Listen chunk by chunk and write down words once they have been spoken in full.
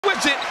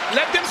switch it,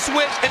 let them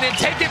switch, and then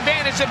take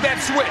advantage of that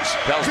switch.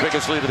 Pell's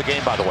biggest lead of the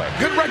game, by the way.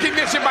 Good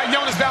recognition by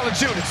Jonas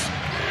Valanciunas.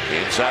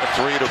 Inside of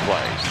 3 to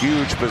play.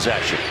 Huge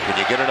possession. Can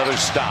you get another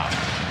stop?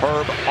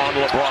 Herb on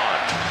LeBron.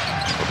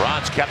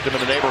 LeBron's kept him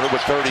in the neighborhood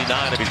with 39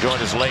 if he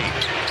joined us late.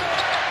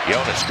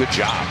 Jonas, good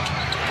job.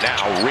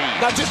 Now Reed.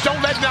 Now just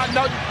don't let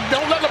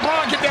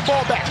LeBron get that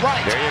ball back.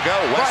 Right. There you go.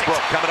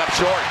 Westbrook coming up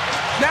short.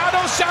 Now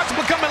those shots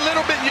become a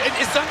little bit,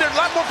 it's under a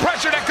lot more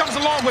pressure that comes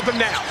along with them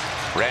now.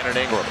 Brandon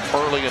Ingram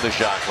early in the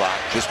shot clock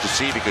just to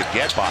see if he could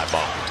get by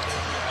Monk.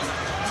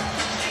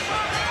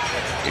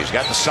 He's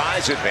got the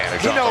size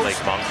advantage on Malik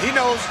Monk. He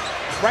knows.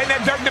 Right in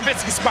that Dirk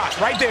Nowitzki spot,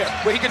 right there,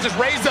 where he can just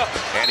raise up.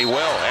 And he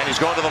will. And he's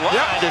going to the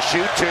line to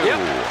shoot 2. Yep.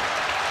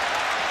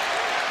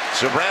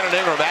 So Brandon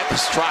Ingram at the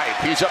stripe.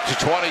 He's up to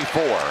 24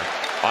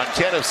 on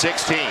 10 of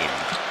 16.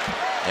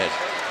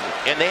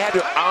 And they had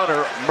to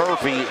honor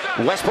Murphy.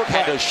 Westbrook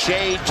had to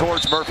shade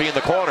towards Murphy in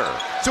the corner.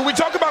 So we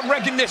talk about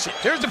recognition.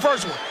 Here's the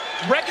first one.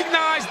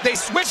 Recognize they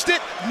switched it.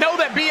 Know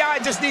that B.I.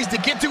 just needs to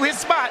get to his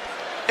spot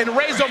and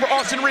raise over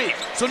Austin Reeves.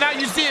 So now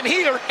you see him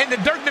here in the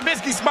Dirk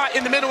Nowitzki spot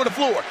in the middle of the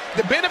floor.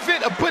 The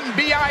benefit of putting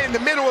B.I. in the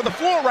middle of the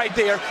floor right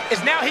there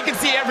is now he can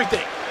see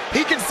everything.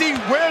 He can see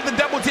where the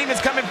double team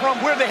is coming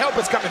from, where the help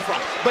is coming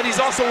from, but he's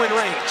also in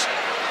range.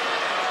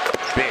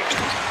 Big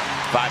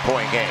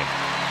 5-point game.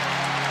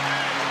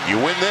 You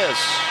win this,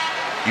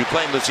 you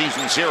claim the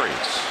season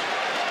series.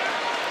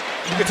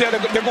 You can tell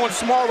they're going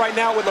small right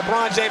now with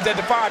LeBron James at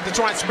the 5 to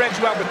try and spread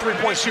you out with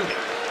three-point shooting.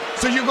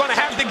 So you're going to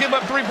have to give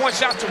up three-point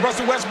shots to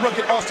Russell Westbrook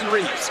and Austin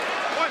Reeves.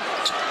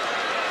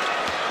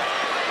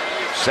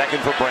 Second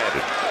for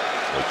Brandon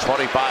with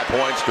 25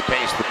 points to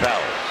pace the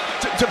Pels.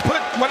 To put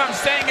what I'm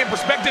saying in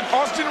perspective,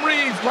 Austin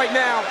Reeves right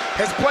now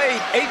has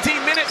played 18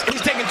 minutes and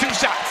he's taken 2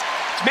 shots.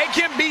 Make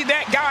him be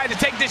that guy to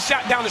take this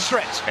shot down the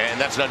stretch. And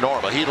that's not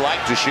normal. He'd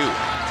like to shoot.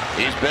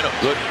 He's been a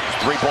good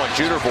three-point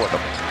shooter for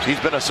them. He's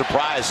been a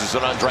surprise as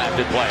an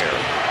undrafted player.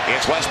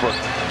 It's Westbrook.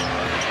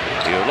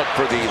 He'll look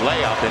for the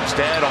layup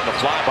instead on the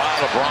fly by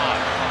LeBron.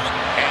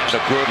 And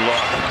a good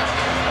look.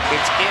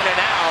 It's in and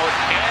out.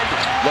 And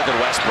look at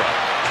Westbrook.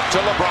 To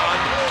LeBron.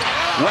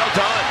 Well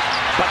done.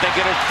 But they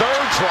get a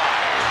 3rd try.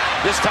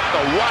 This time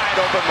a wide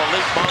open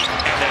Malik Monk.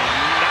 And they're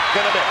not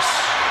going to miss.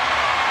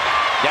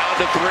 Down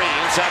to 3,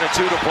 inside of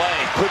 2 to play.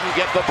 Couldn't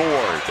get the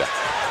board.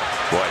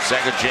 Boy,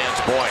 second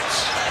chance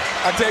points.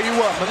 I tell you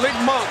what, Malik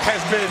Monk has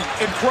been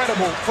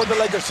incredible for the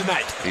Lakers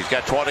tonight. He's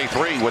got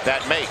 23 with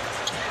that make.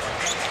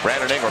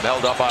 Brandon Ingram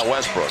held up by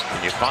Westbrook.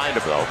 Can you find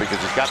him, though,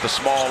 because he's got the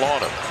small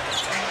on him.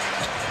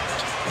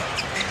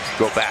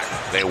 Go back.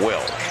 They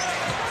will.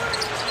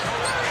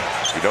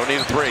 You don't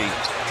need a 3.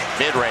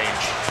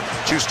 Mid-range.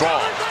 Too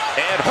strong.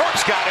 And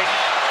Herb's got it.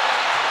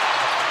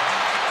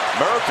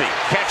 Murphy,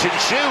 catch and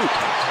shoot.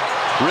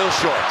 Real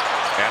short.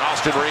 And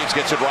Austin Reeves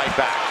gets it right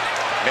back.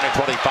 Minute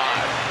 25.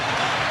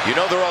 You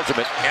know their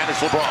ultimate, and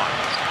it's LeBron.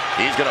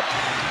 He's going to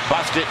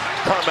bust it.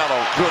 Carmelo,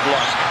 good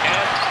luck.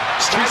 And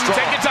too strong.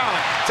 Take your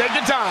time. Take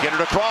your time. Get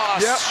it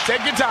across. Yep,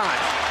 take your time.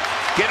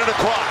 Get it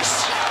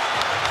across.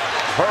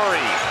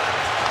 Hurry.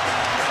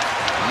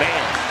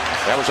 Man,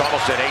 that was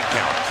almost an 8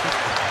 count.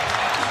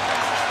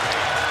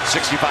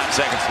 65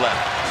 seconds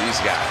left. These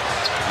guys,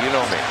 you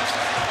know me.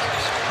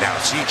 Now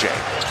CJ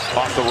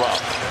off the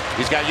rough.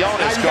 He's got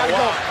Jonas. You gotta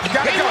go. You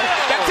gotta go.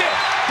 That's it.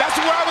 That's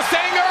what I was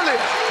saying earlier.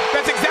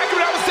 That's exactly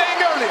what I was saying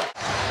earlier.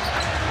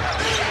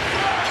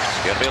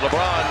 It's gonna be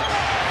LeBron.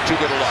 Too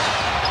good a look.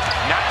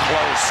 Not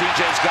close.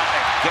 CJ's got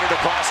it. Get it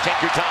across. Take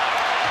your time.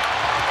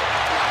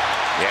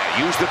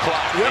 Yeah, use the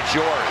clock. Yep. It's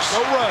yours.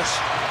 No rush.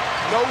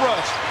 No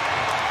rush.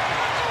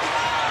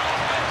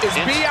 It's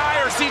B.I.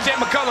 or C.J.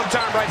 McCollum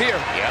time right here.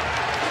 Yep.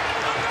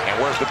 And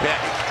where's the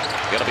pick?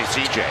 Gonna be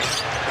C.J.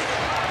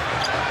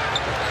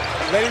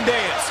 Let him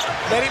dance.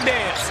 Let him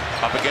dance.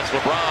 Up against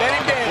LeBron. Let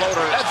him dance.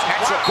 Floater.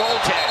 Extra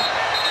goaltend.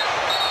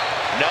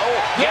 No.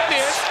 Yes. It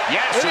is.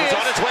 Yes. It was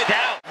on its way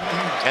down.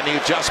 And the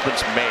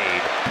adjustments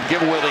made. Give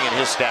Willie and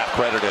his staff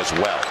credit as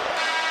well.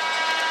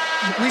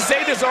 We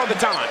say this all the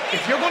time.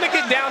 If you're going to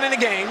get down in a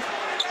game,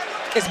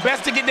 it's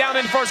best to get down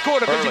in the first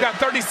quarter because you got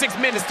 36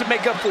 minutes to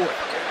make up for it.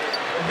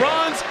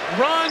 Runs,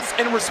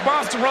 and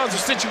response to runs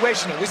are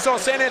situational. We saw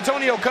San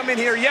Antonio come in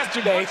here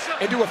yesterday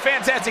and do a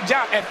fantastic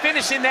job at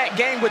finishing that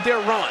game with their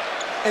run.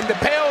 And the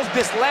Pels,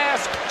 this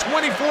last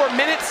 24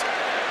 minutes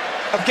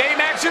of game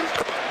action,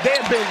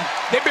 they've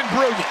been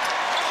brilliant.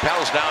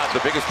 Pels now have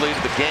the biggest lead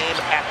of the game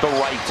at the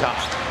right time.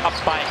 Up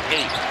by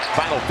 8.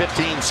 Final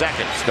 15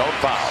 seconds. Don't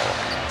foul.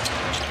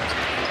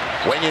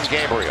 Wenyen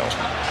Gabriel.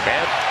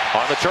 And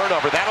on the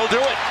turnover, that'll do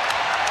it.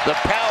 The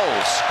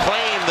Pels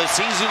claim the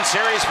season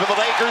series for the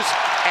Lakers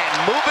and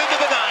move into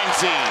the 9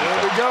 seed.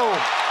 There we go.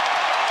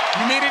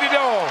 You needed it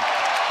all.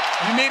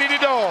 You needed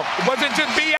it all. It wasn't just B.I.